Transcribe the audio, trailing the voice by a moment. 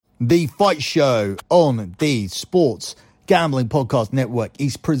The Fight Show on the Sports Gambling Podcast Network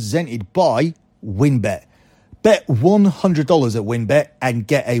is presented by WynnBET. Bet $100 at WynnBET and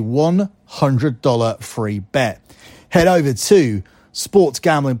get a $100 free bet. Head over to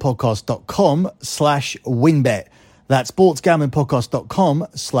sportsgamblingpodcast.com/WynnBET. That's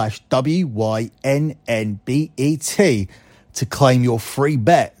sportsgamblingpodcast.com/WYNNBET to claim your free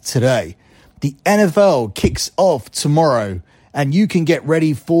bet today. The NFL kicks off tomorrow, and you can get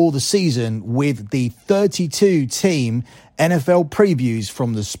ready for the season with the 32-team NFL previews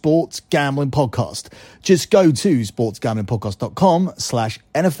from the Sports Gambling Podcast. Just go to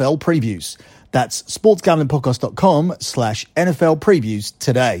sportsgamblingpodcast.com/NFL previews. That's sportsgamblingpodcast.com/NFL previews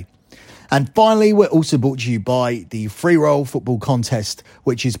today. And finally, we're also brought to you by the Free Roll Football Contest,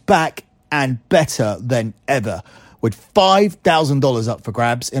 which is back and better than ever, with $5,000 up for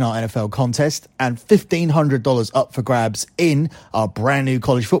grabs in our NFL contest and $1,500 up for grabs in our brand new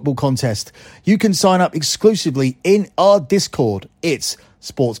college football contest. You can sign up exclusively in our Discord. It's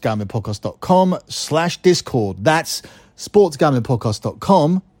sportsgamblingpodcast.com/Discord. That's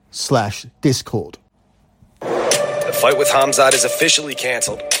sportsgamblingpodcast.com/Discord. The fight with Hamzat is officially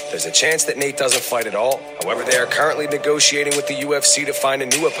canceled. There's a chance that Nate doesn't fight at all. However, they are currently negotiating with the UFC to find a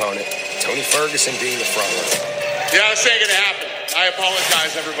new opponent, Tony Ferguson being the front runner. Yeah, this ain't gonna happen. I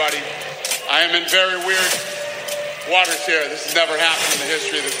apologize, everybody. I am in very weird waters here. This has never happened in the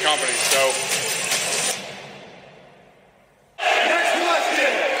history of this company, so.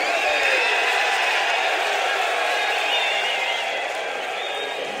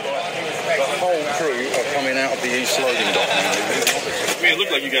 The whole crew are coming out of the East Logan documentary. I mean, it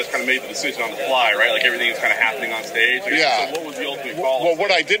looked like you guys kind of made the decision on the fly, right? Like everything is kind of happening on stage. Yeah. So what was the ultimate call? Well, what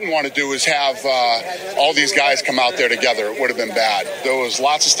I didn't want to do is have all these guys come out there together. It would have been bad. There was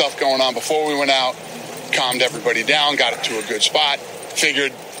lots of stuff going on before we went out, calmed everybody down, got it to a good spot,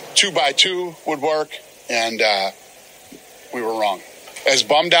 figured 2x2 would work, and we were wrong. As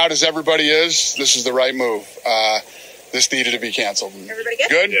bummed out as everybody is, this is the right move. This needed to be canceled. Everybody good?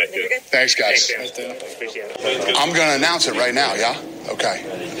 Good? Yeah, good. Thanks, guys. Appreciate it. I'm going to announce it right now, yeah? Okay.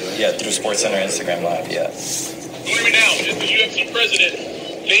 Yeah, through SportsCenter Instagram Live, yeah. Joining me now is the UFC president,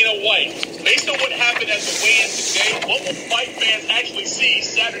 Dana White. Based on what happened at the weigh-in today, what will fight fans actually see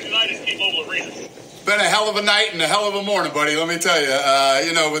Saturday night at T-Mobile Arena? Been a hell of a night and a hell of a morning, buddy, let me tell you.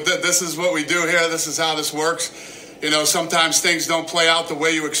 But this is what we do here. This is how this works. Sometimes things don't play out the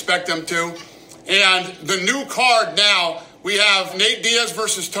way you expect them to. And the new card now, we have Nate Diaz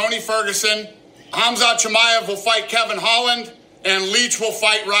versus Tony Ferguson. Hamzat Chimaev will fight Kevin Holland, and Leach will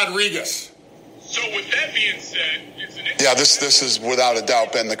fight Rodriguez. So with that being said, yeah, this is without a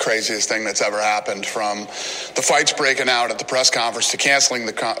doubt been the craziest thing that's ever happened, from the fights breaking out at the press conference to canceling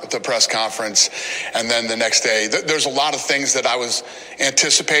the press conference, and then the next day. There's a lot of things that I was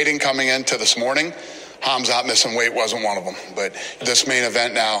anticipating coming into this morning. Hamzat missing weight wasn't one of them. But this main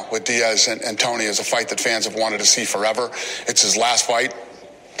event now with Diaz and Tony is a fight that fans have wanted to see forever. It's his last fight.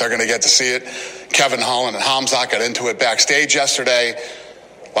 They're going to get to see it. Kevin Holland and Hamzat got into it backstage yesterday.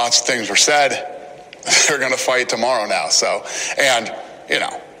 Lots of things were said. They're going to fight tomorrow now.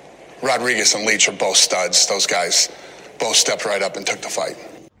 Rodriguez and Leach are both studs. Those guys both stepped right up and took the fight.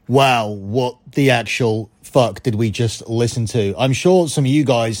 Wow, what the actual fuck did we just listen to? I'm sure some of you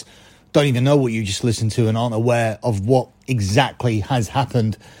guys don't even know what you just listened to and aren't aware of what exactly has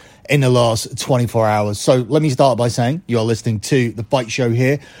happened in the last 24 hours. So let me start by saying you are listening to The Fight Show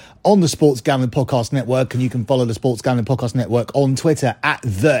here on the Sports Gambling Podcast Network, and you can follow the Sports Gambling Podcast Network on Twitter at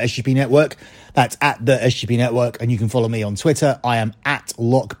the SGP Network. That's at the SGP Network, and you can follow me on Twitter. I am at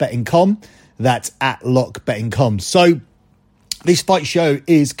LockBettingCom. That's at LockBettingCom. So this Fight Show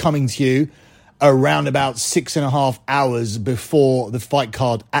is coming to you around about 6.5 hours before the fight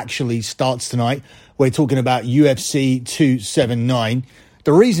card actually starts tonight. We're talking about UFC 279.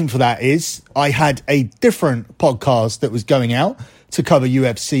 The reason for that is I had a different podcast that was going out to cover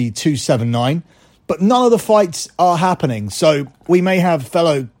UFC 279, but none of the fights are happening. So we may have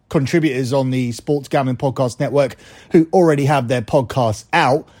fellow contributors on the Sports Gambling Podcast Network who already have their podcasts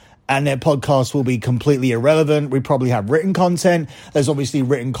out, and their podcast will be completely irrelevant. We probably have written content. There's obviously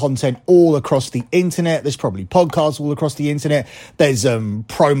written content all across the internet. There's probably podcasts all across the internet. There's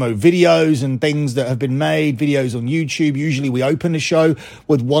promo videos and things that have been made, videos on YouTube. Usually we open the show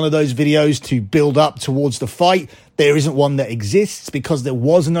with one of those videos to build up towards the fight. There isn't one that exists because there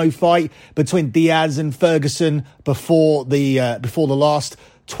was no fight between Diaz and Ferguson before the last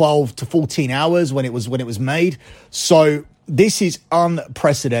 12 to 14 hours when it was made. So this is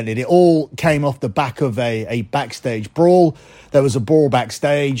unprecedented. It all came off the back of a backstage brawl. There was a brawl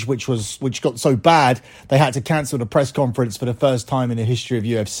backstage, which got so bad they had to cancel the press conference for the first time in the history of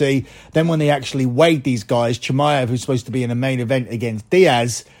UFC. Then when they actually weighed these guys, Chimaev, who's supposed to be in the main event against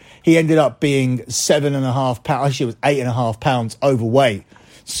Diaz, he ended up being 7.5 pounds. Actually, it was 8.5 pounds overweight.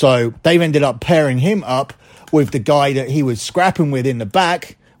 So they've ended up pairing him up with the guy that he was scrapping with in the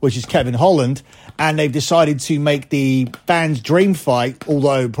back, which is Kevin Holland. And they've decided to make the fans' dream fight,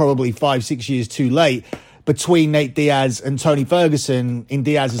 although probably 5-6 years too late, between Nate Diaz and Tony Ferguson in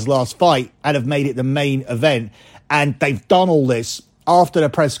Diaz's last fight, and have made it the main event. And they've done all this after the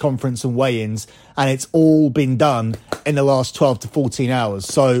press conference and weigh-ins, and it's all been done in the last 12 to 14 hours.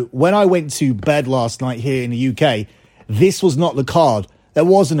 So when I went to bed last night here in the UK, this was not the card. There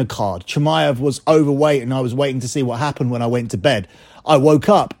wasn't a card. Chimaev was overweight, and I was waiting to see what happened when I went to bed. I woke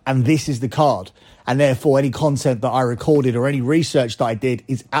up, and this is the card. And therefore, any content that I recorded or any research that I did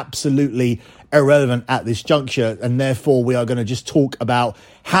is absolutely irrelevant at this juncture. And therefore, we are going to just talk about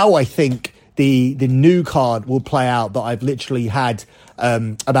how I think the new card will play out, that I've literally had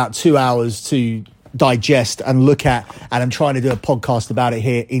about 2 hours to digest and look at. And I'm trying to do a podcast about it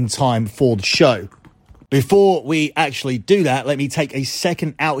here in time for the show. Before we actually do that, let me take a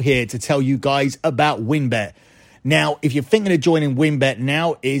second out here to tell you guys about WynnBET. Now, if you're thinking of joining WynnBET,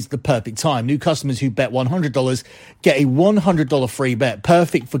 now is the perfect time. New customers who bet $100 get a $100 free bet,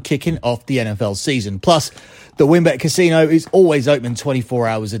 perfect for kicking off the NFL season. Plus, the WynnBET Casino is always open 24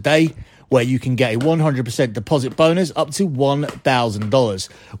 hours a day, where you can get a 100% deposit bonus up to $1,000.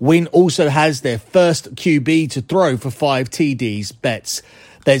 Wynn also has their first QB to throw for 5 TDs bets.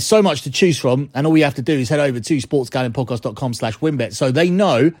 There's so much to choose from, and all you have to do is head over to sportsgamblingpodcast.com/WynnBET so they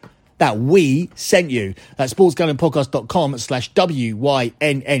know that we sent you. That's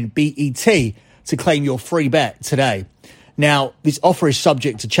sportsgamblingpodcast.com/WYNNBET to claim your free bet today. Now, this offer is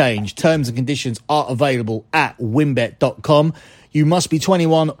subject to change. Terms and conditions are available at WynnBET.com. You must be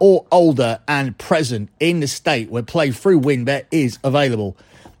 21 or older and present in the state where play through WynnBET is available.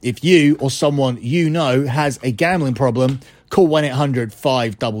 If you or someone you know has a gambling problem, call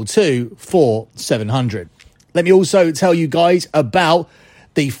 1-800-522-4700. Let me also tell you guys about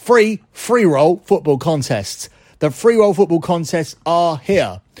the free roll football contests. The free roll football contests are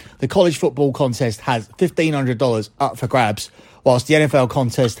here. The college football contest has $1,500 up for grabs, whilst the NFL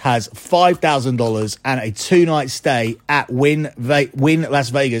contest has $5,000 and a 2-night stay at Wynn Las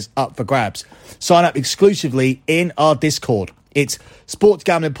Vegas up for grabs. Sign up exclusively in our Discord. It's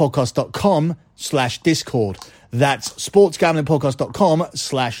sportsgamblingpodcast.com/Discord. That's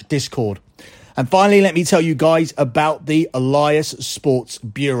sportsgamblingpodcast.com/Discord. And finally, let me tell you guys about the Elias Sports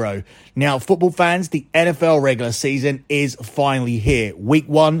Bureau. Now, football fans, the NFL regular season is finally here. Week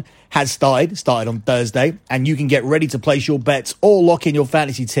 1 has started on Thursday, and you can get ready to place your bets or lock in your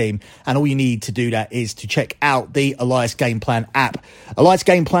fantasy team. And all you need to do that is to check out the Elias Game Plan app. Elias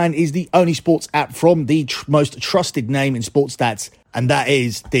Game Plan is the only sports app from the most trusted name in sports stats, and that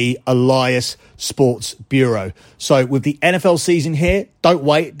is the Elias Sports Bureau. So with the NFL season here, don't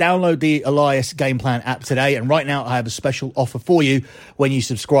wait. Download the Elias Game Plan app today. And right now I have a special offer for you when you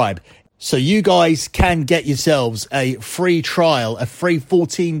subscribe. So you guys can get yourselves a free trial, a free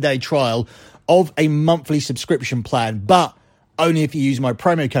 14-day trial of a monthly subscription plan, but only if you use my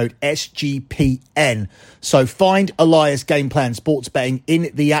promo code SGPN. So find Elias Game Plan Sports Betting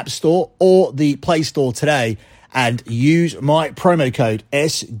in the App Store or the Play Store today and use my promo code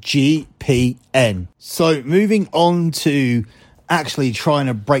SGPN. So moving on to actually trying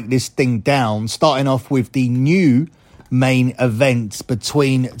to break this thing down, starting off with the new main event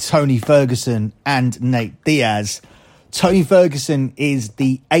between Tony Ferguson and Nate Diaz. Tony Ferguson is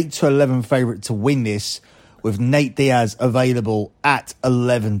the 8-11 favourite to win this, with Nate Diaz available at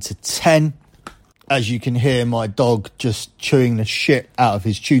 11-10. As you can hear, my dog just chewing the shit out of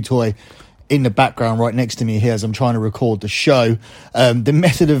his chew toy in the background right next to me here as I'm trying to record the show. The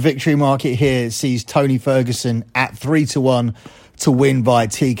method of victory market here sees Tony Ferguson at 3-1 to win via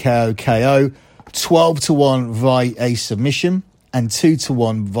TKO KO, 12-1 via a submission, and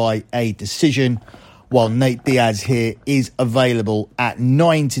 2-1 via a decision, while Nate Diaz here is available at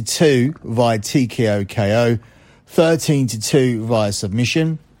 9-2 via TKO KO, 13-2 via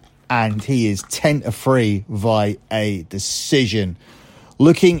submission, and he is 10-3 via a decision.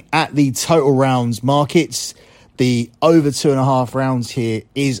 Looking at the total rounds markets, the over 2.5 rounds here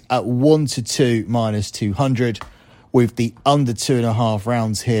is at 1-2 minus 200, with the under 2.5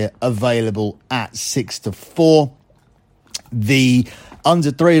 rounds here available at 6-4. The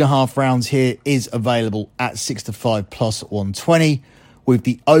under 3.5 rounds here is available at 6-5 plus 120, with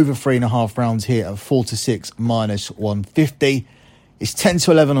the over 3.5 rounds here at 4-6 minus 150. It's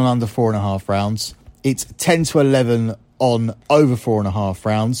 10-11 on under 4.5 rounds. It's 10-11 on over 4.5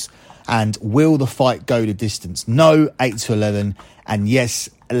 rounds. And will the fight go the distance? No, 8-11. And yes,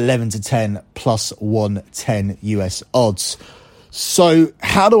 11-10 plus 110 US odds. So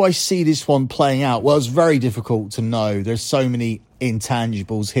how do I see this one playing out? Well, it's very difficult to know. There's so many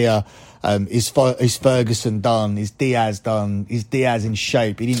intangibles here. Is Ferguson done? Is Diaz done? Is Diaz in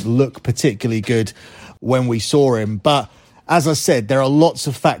shape? He didn't look particularly good when we saw him. But as I said, there are lots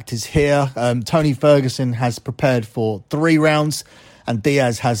of factors here. Tony Ferguson has prepared for 3 rounds and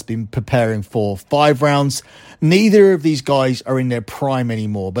Diaz has been preparing for 5 rounds. Neither of these guys are in their prime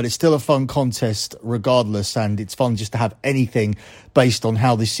anymore, but it's still a fun contest regardless, and it's fun just to have anything based on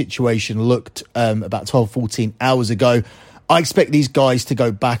how this situation looked about 12, 14 hours ago. I expect these guys to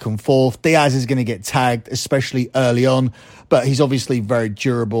go back and forth. Diaz is going to get tagged, especially early on, but he's obviously very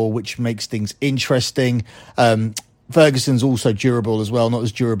durable, which makes things interesting. Ferguson's also durable as well, not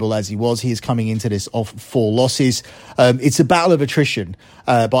as durable as he was. He is coming into this off 4 losses. It's a battle of attrition,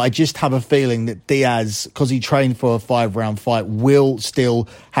 but I just have a feeling that Diaz, because he trained for a 5-round fight, will still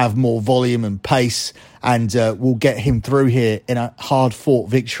have more volume and pace and will get him through here in a hard-fought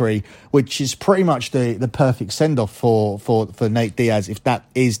victory, which is pretty much the perfect send-off for Nate Diaz, if that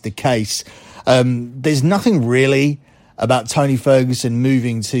is the case. There's nothing really about Tony Ferguson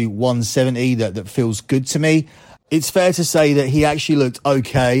moving to 170 that feels good to me. It's fair to say that he actually looked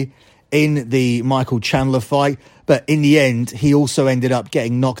okay in the Michael Chandler fight, but in the end, he also ended up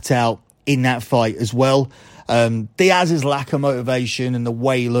getting knocked out in that fight as well. Diaz's lack of motivation and the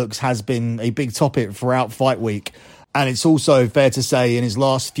way he looks has been a big topic throughout fight week. And it's also fair to say in his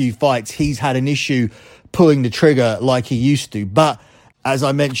last few fights, he's had an issue pulling the trigger like he used to. But as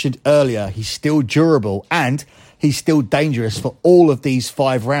I mentioned earlier, he's still durable and he's still dangerous for all of these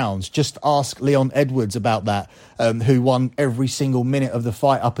 5 rounds. Just ask Leon Edwards about that, who won every single minute of the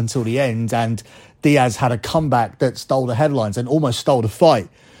fight up until the end. And Diaz had a comeback that stole the headlines and almost stole the fight.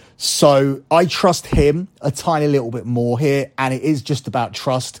 So I trust him a tiny little bit more here. And it is just about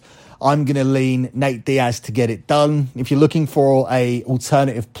trust. I'm going to lean Nate Diaz to get it done. If you're looking for a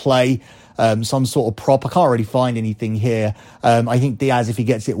alternative play, some sort of prop, I can't really find anything here. I think Diaz, if he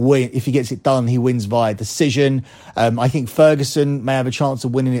gets it done, he wins via decision. I think Ferguson may have a chance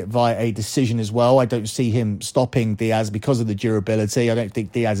of winning it via a decision as well. I don't see him stopping Diaz because of the durability. I don't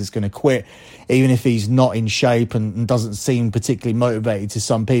think Diaz is going to quit, even if he's not in shape and doesn't seem particularly motivated to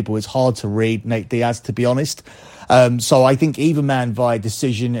some people. It's hard to read Nate Diaz, to be honest. So I think even man via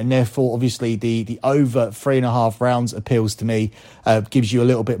decision, and therefore obviously the over 3.5 rounds appeals to me, gives you a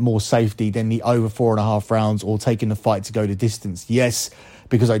little bit more safety than the over 4.5 rounds or taking the fight to go the distance. Yes,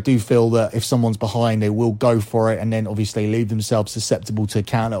 because I do feel that if someone's behind, they will go for it and then obviously leave themselves susceptible to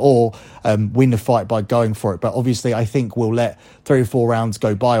counter or win the fight by going for it. But obviously I think we'll let 3 or 4 rounds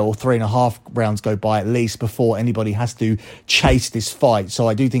go by, or 3.5 rounds go by at least, before anybody has to chase this fight. So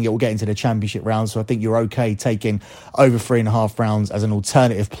I do think it will get into the championship rounds. So I think you're okay taking over 3.5 rounds as an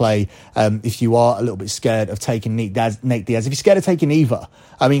alternative play if you are a little bit scared of taking Nate Diaz. If you're scared of taking either,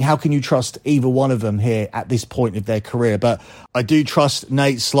 I mean, how can you trust either one of them here at this point of their career? But I do trust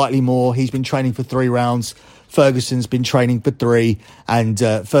Nate slightly more. He's been training for 3 rounds. Ferguson's been training for 3, and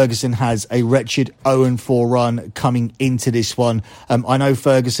Ferguson has a wretched 0-4 run coming into this one. I know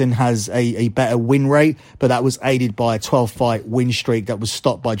Ferguson has a better win rate, but that was aided by a 12-fight win streak that was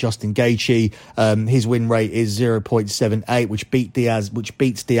stopped by Justin Gaethje. His win rate is 0.78, which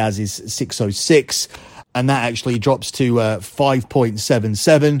beats Diaz's 606. And that actually drops to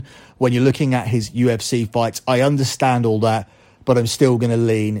 5.77 when you're looking at his UFC fights. I understand all that, but I'm still going to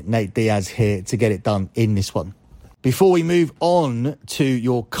lean Nate Diaz here to get it done in this one. Before we move on to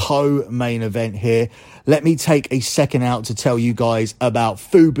your co-main event here, let me take a second out to tell you guys about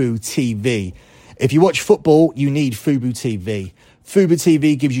Fubo TV. If you watch football, you need Fubo TV. Fubo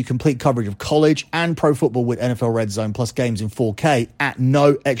TV gives you complete coverage of college and pro football with NFL Red Zone plus games in 4K at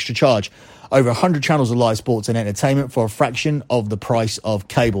no extra charge. Over 100 channels of live sports and entertainment for a fraction of the price of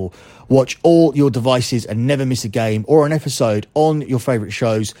cable. Watch all your devices and never miss a game or an episode on your favorite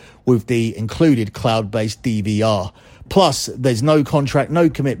shows with the included cloud-based DVR. Plus, there's no contract, no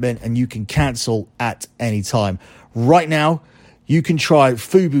commitment, and you can cancel at any time. Right now, you can try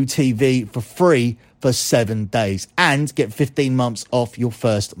Fubo TV for free for 7 days and get 15 months off your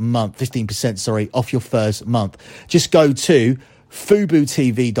first month. 15%, off your first month. Just go to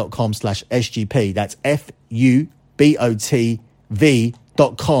FuboTV.com/SGP. That's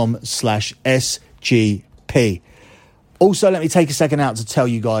FUBOTV.com/SGP. Also, let me take a second out to tell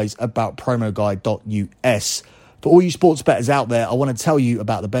you guys about promoguide.us. For all you sports bettors out there, I want to tell you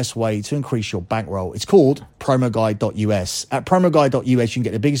about the best way to increase your bankroll. It's called promoguide.us. At promoguide.us, you can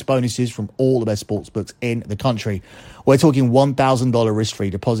get the biggest bonuses from all the best sportsbooks in the country. We're talking $1,000 risk-free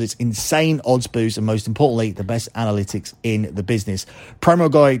deposits, insane odds boosts, and most importantly, the best analytics in the business.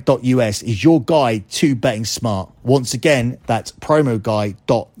 Promoguide.us is your guide to betting smart. Once again, that's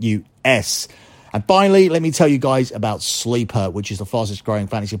promoguide.us. And finally, let me tell you guys about Sleeper, which is the fastest growing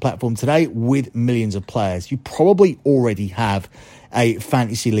fantasy platform today with millions of players. You probably already have a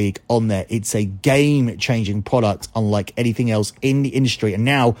fantasy league on there. It's a game-changing product unlike anything else in the industry. And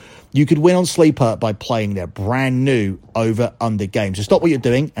now you could win on Sleeper by playing their brand new over-under game. So stop what you're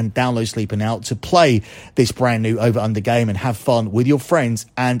doing and download Sleeper now to play this brand new over-under game and have fun with your friends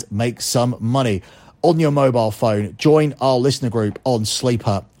and make some money on your mobile phone. Join our listener group on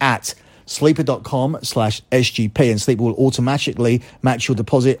Sleeper at sleeper.com/SGP, and Sleeper will automatically match your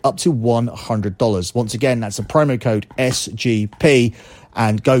deposit up to $100. Once again, that's a promo code SGP,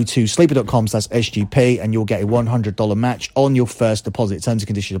 and go to sleeper.com/SGP and you'll get a $100 match on your first deposit. Terms and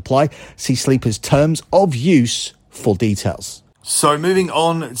conditions apply. See Sleeper's terms of use for details. So moving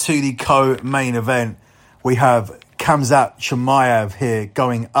on to the co-main event, we have Khamzat Chimaev here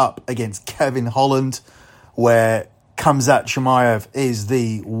going up against Kevin Holland, where Khamzat Chimaev is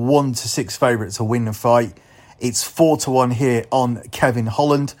the 1-6 favourite to win the fight. It's 4-1 here on Kevin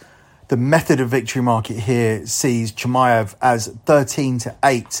Holland. The method of victory market here sees Chimaev as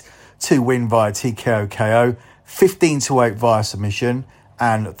 13-8 to win via TKO KO, 15-8 via submission,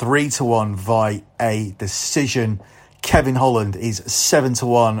 and 3-1 via a decision. Kevin Holland is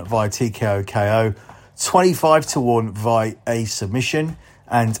 7-1 via TKO KO, 25-1 via a submission,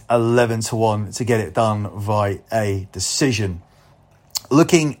 and 11-1 to get it done via a decision.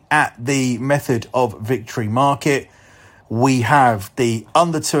 Looking at the method of victory market, we have the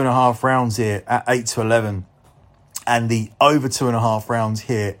under 2.5 rounds here at 8-11 and the over 2.5 rounds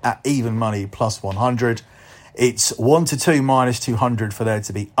here at even money plus 100. It's 1-2 minus 200 for there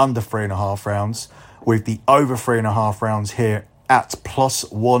to be under 3.5 rounds, with the over 3.5 rounds here at plus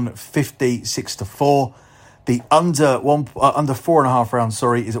 150, 6-4. The under 4.5 rounds,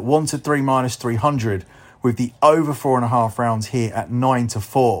 is at 1-3 minus 300, with the over 4.5 rounds here at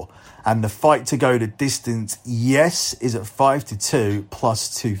 9-4. And the fight to go to distance, yes, is at 5-2 plus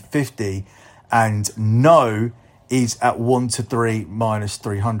 250, and no is at 1-3 minus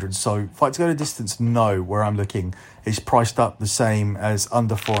 300. So fight to go to distance, no, where I'm looking, is priced up the same as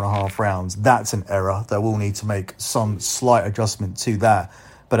under 4.5 rounds. That's an error. They will need to make some slight adjustment to that.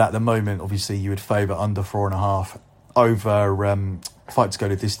 But at the moment, obviously, you would favour under 4.5 over fight to go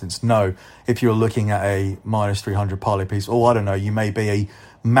to distance. No, if you're looking at a minus 300 parlay piece, or I don't know, you may be a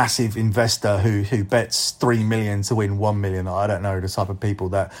massive investor who bets 3 million to win 1 million. I don't know the type of people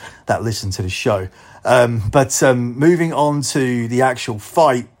that listen to the show. But moving on to the actual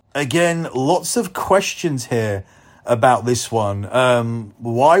fight, again, lots of questions here about this one.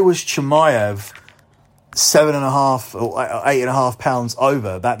 Why was Chimaev 7.5 or 8.5 pounds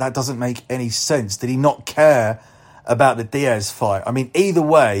over? That doesn't make any sense. Did he not care about the Diaz fight? I mean, either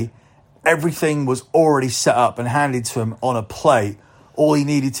way, everything was already set up and handed to him on a plate. All he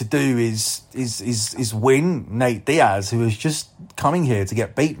needed to do is win Nate Diaz, who was just coming here to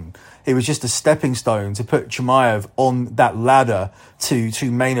get beaten. It was just a stepping stone to put Chimaev on that ladder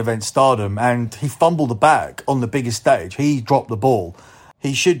to main event stardom, and he fumbled the bag on the biggest stage. He dropped the ball.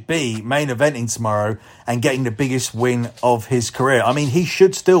 He should be main eventing tomorrow and getting the biggest win of his career. I mean, he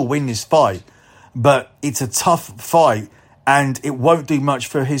should still win this fight, but it's a tough fight and it won't do much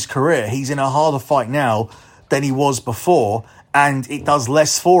for his career. He's in a harder fight now than he was before, and it does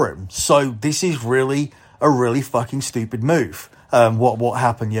less for him. So this is really a really fucking stupid move. What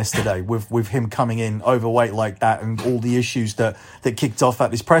happened yesterday with him coming in overweight like that and all the issues that kicked off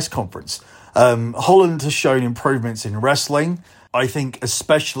at this press conference. Holland has shown improvements in wrestling, I think,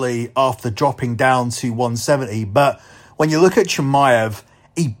 especially after dropping down to 170. But when you look at Chimaev,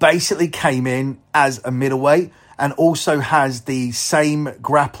 he basically came in as a middleweight and also has the same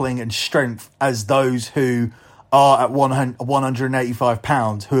grappling and strength as those who are at 185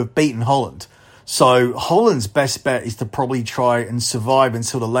 pounds who have beaten Holland. So Holland's best bet is to probably try and survive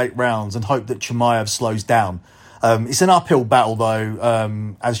until the late rounds and hope that Chimaev slows down. It's an uphill battle,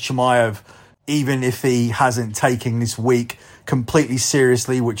 though, as Chimaev, even if he hasn't taken this week completely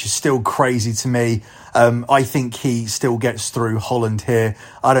seriously, which is still crazy to me, I think he still gets through Holland here.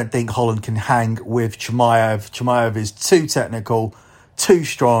 I don't think Holland can hang with Chimaev. Chimaev is too technical, too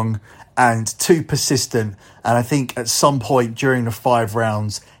strong, and too persistent. And I think at some point during the 5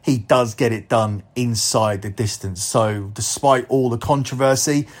 rounds, he does get it done inside the distance. So despite all the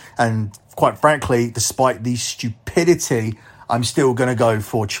controversy and quite frankly, despite the stupidity, I'm still going to go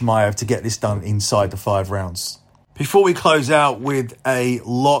for Chimaev to get this done inside the 5 rounds. Before we close out with a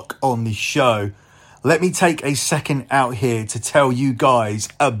lock on the show, let me take a second out here to tell you guys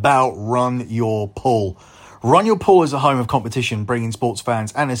about Run Your Pool. Run Your Pool is a home of competition, bringing sports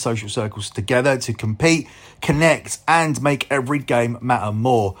fans and their social circles together to compete, connect, and make every game matter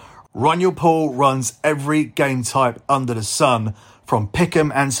more. Run Your Pool runs every game type under the sun, from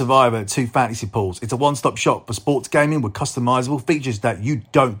Pick'em and Survivor to fantasy pools. It's a one-stop shop for sports gaming with customizable features that you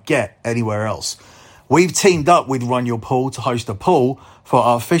don't get anywhere else. We've teamed up with Run Your Pool to host a pool for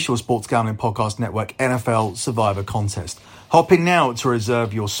our official Sports Gambling Podcast Network NFL Survivor contest. Hop in now to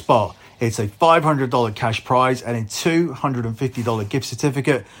reserve your spot. It's a $500 cash prize and a $250 gift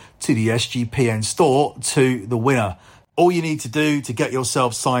certificate to the SGPN store to the winner. All you need to do to get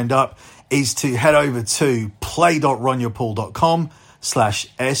yourself signed up is to head over to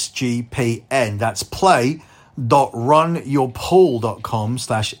play.runyourpool.com/SGPN. That's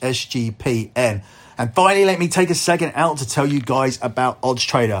play.runyourpool.com/SGPN. And finally, let me take a second out to tell you guys about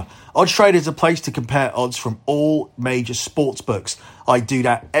OddsTrader. OddsTrader is a place to compare odds from all major sports books. I do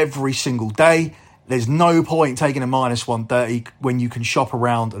that every single day. There's no point taking a minus 130 when you can shop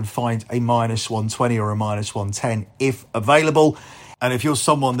around and find a minus 120 or a minus 110 if available. And if you're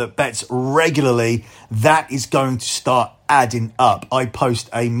someone that bets regularly, that is going to start adding up. I post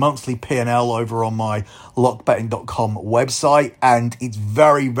a monthly P&L over on my lockbetting.com website, and it's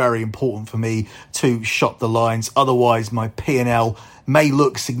very, very important for me to shop the lines. Otherwise, my P&L may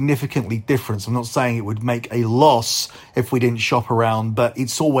look significantly different. So I'm not saying it would make a loss if we didn't shop around, but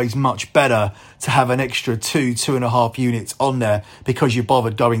it's always much better to have an extra 2.5 units on there because you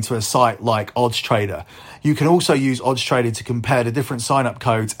bothered going to a site like OddsTrader. You can also use OddsTrader to compare the different sign-up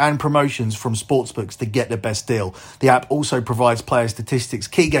codes and promotions from sportsbooks to get the best deal. The app also provides player statistics,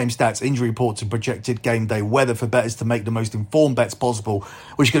 key game stats, injury reports, and projected game day weather for bettors to make the most informed bets possible,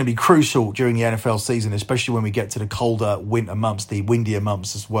 which is going to be crucial during the NFL season, especially when we get to the colder winter months, the windier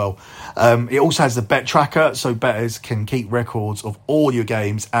months as well. It also has the bet tracker, so bettors can keep records of all your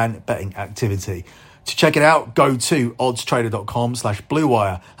games and betting activity. To check it out, go to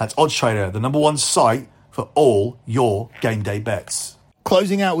oddstrader.com/bluewire. That's OddsTrader, the #1 site for all your game day bets.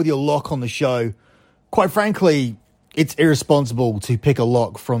 Closing out with your lock on the show, quite frankly, it's irresponsible to pick a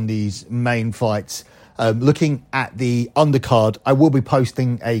lock from these main fights. Looking at the undercard, I will be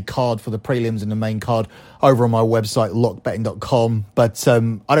posting a card for the prelims and the main card over on my website, lockbetting.com. But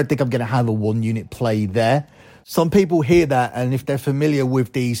I don't think I'm going to have a 1-unit play there. Some people hear that, and if they're familiar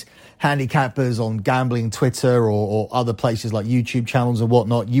with these handicappers on gambling Twitter or other places like YouTube channels and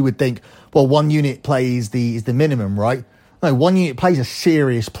whatnot, you would think, well, 1-unit play is the minimum, right? No, 1-unit play is a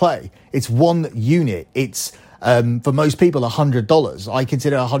serious play. It's 1 unit. It's for most people $100. I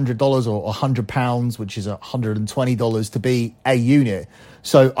consider $100 or £100, which is $120, to be a unit.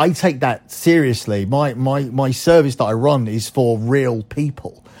 So I take that seriously. My service that I run is for real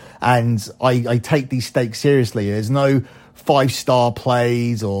people, and I take these stakes seriously. There's no 5-star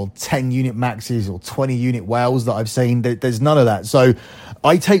plays or 10-unit maxes or 20-unit whales that I've seen. There's none of that. So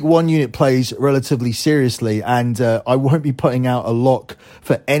I take 1-unit plays relatively seriously, and I won't be putting out a lock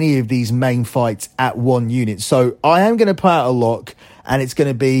for any of these main fights at 1 unit. So I am going to put out a lock, and it's going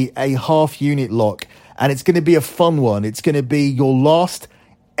to be a half-unit lock, and it's going to be a fun one. It's going to be your last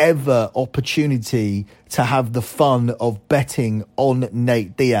ever opportunity to have the fun of betting on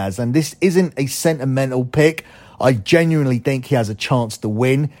Nate Diaz. And this isn't a sentimental pick. I genuinely think he has a chance to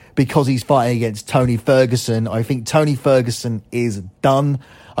win because he's fighting against Tony Ferguson. I think Tony Ferguson is done.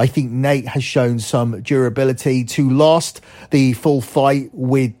 I think Nate has shown some durability to last the full fight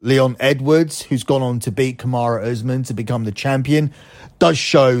with Leon Edwards, who's gone on to beat Kamaru Usman to become the champion. Does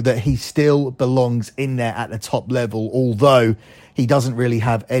show that he still belongs in there at the top level, although he doesn't really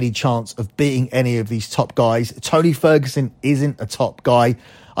have any chance of beating any of these top guys. Tony Ferguson isn't a top guy.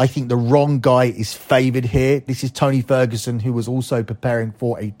 I think the wrong guy is favoured here. This is Tony Ferguson, who was also preparing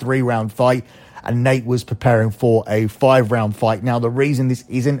for a 3-round fight, and Nate was preparing for a 5-round fight. Now, the reason this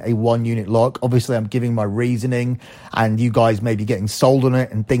isn't a 1-unit lock, obviously I'm giving my reasoning, and you guys may be getting sold on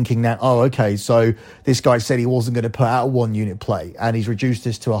it and thinking that, oh, okay, so this guy said he wasn't going to put out a 1-unit play, and he's reduced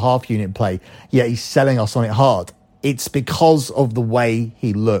this to a half-unit play, yet he's selling us on it hard. It's because of the way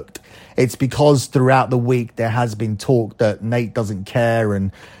he looked. It's because throughout the week there has been talk that Nate doesn't care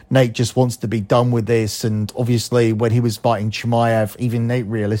and Nate just wants to be done with this. And obviously when he was fighting Chimaev, even Nate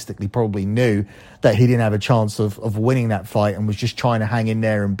realistically probably knew that he didn't have a chance of winning that fight and was just trying to hang in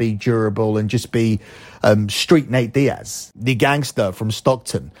there and be durable and just be street Nate Diaz, the gangster from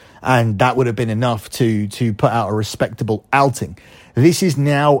Stockton. And that would have been enough to put out a respectable outing. This is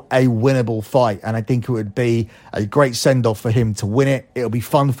now a winnable fight, and I think it would be a great send-off for him to win it. It'll be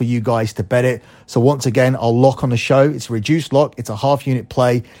fun for you guys to bet it. So once again, I'll lock on the show. It's a reduced lock. It's a half-unit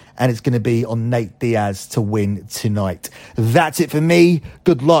play, and it's going to be on Nate Diaz to win tonight. That's it for me.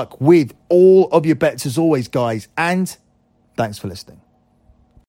 Good luck with all of your bets as always, guys, and thanks for listening.